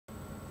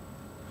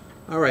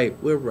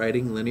Alright, we're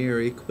writing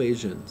linear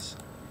equations.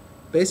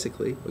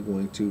 Basically, we're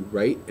going to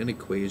write an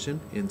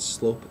equation in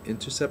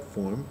slope-intercept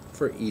form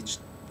for each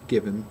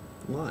given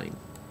line.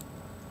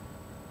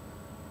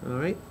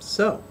 Alright,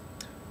 so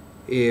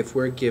if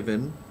we're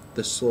given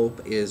the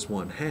slope is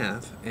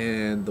 1/2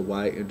 and the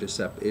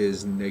y-intercept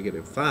is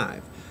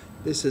 -5,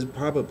 this is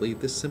probably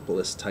the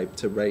simplest type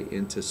to write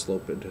into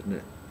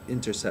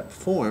slope-intercept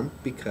form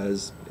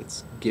because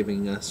it's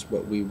giving us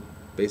what we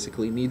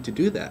basically need to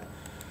do that.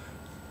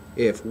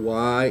 If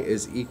y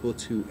is equal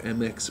to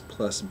mx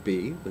plus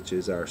b, which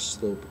is our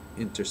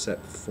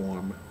slope-intercept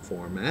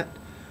format,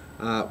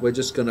 we're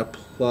just going to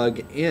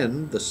plug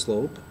in the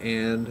slope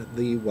and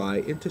the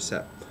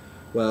y-intercept.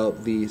 Well,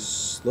 the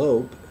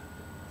slope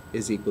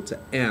is equal to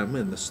m,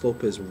 and the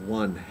slope is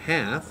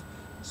 1/2,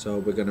 so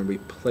we're going to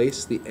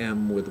replace the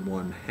m with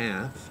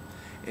 1/2,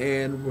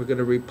 and we're going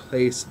to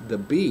replace the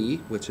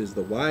b, which is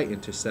the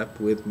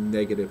y-intercept, with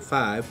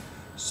 -5,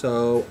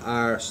 so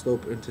our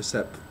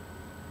slope-intercept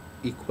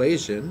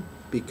equation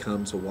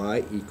becomes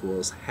y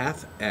equals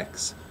 1/2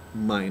 x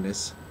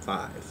minus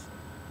 5.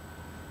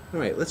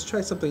 Alright, let's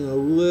try something a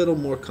little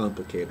more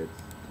complicated.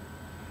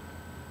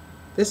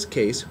 This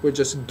case, we're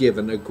just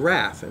given a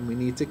graph and we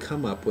need to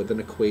come up with an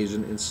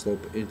equation in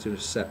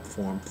slope-intercept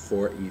form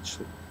for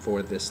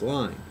this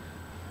line.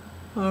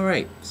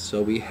 Alright,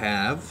 so we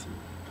have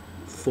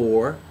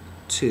 4,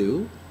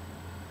 2.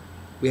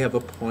 We have a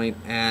point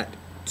at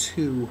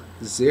 2,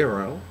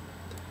 0.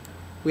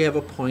 We have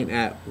a point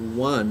at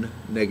 1,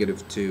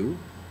 -2,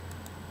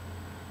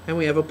 and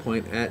we have a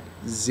point at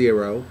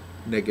 0,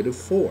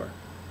 -4.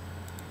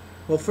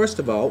 Well, first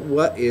of all,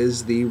 what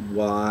is the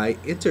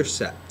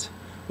y-intercept?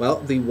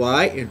 Well, the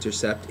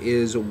y-intercept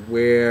is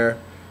where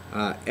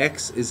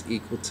x is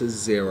equal to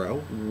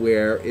 0,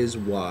 where is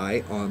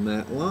y on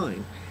that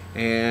line?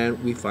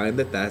 And we find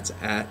that that's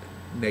at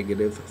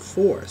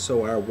 -4.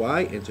 So our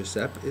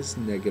y-intercept is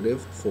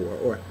 -4,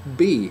 or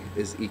b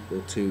is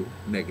equal to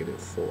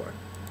 -4.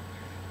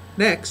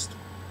 Next,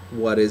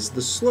 what is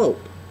the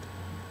slope?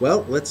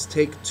 Well, let's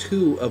take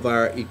two of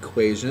our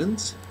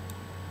equations,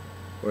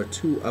 or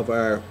two of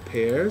our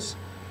pairs,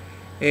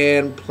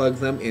 and plug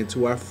them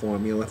into our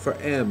formula for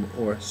m,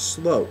 or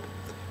slope.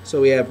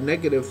 So we have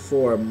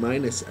 -4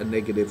 minus a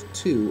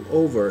 -2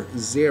 over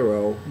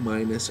 0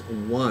 minus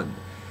 1.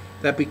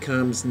 That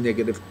becomes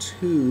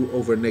 -2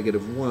 over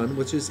 -1,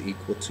 which is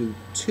equal to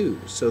 2.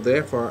 So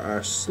therefore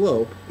our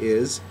slope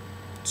is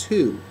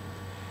 2.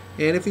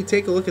 And if you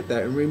take a look at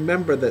that and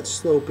remember that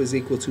slope is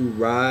equal to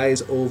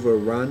rise over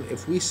run,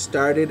 if we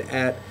started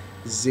at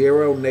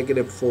 0,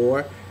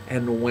 -4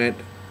 and went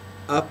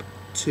up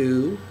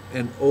 2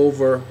 and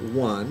over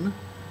 1,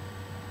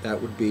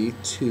 that would be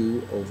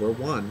 2 over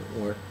 1,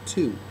 or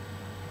 2.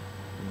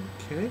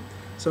 Okay,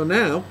 so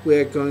now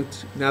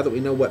now that we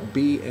know what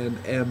b and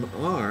m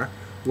are,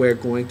 we're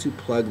going to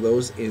plug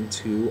those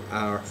into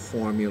our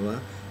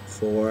formula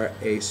for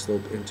a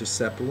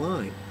slope-intercept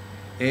line.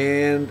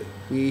 And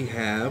we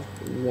have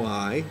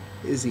y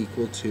is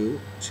equal to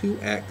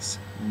 2x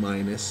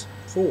minus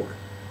 4.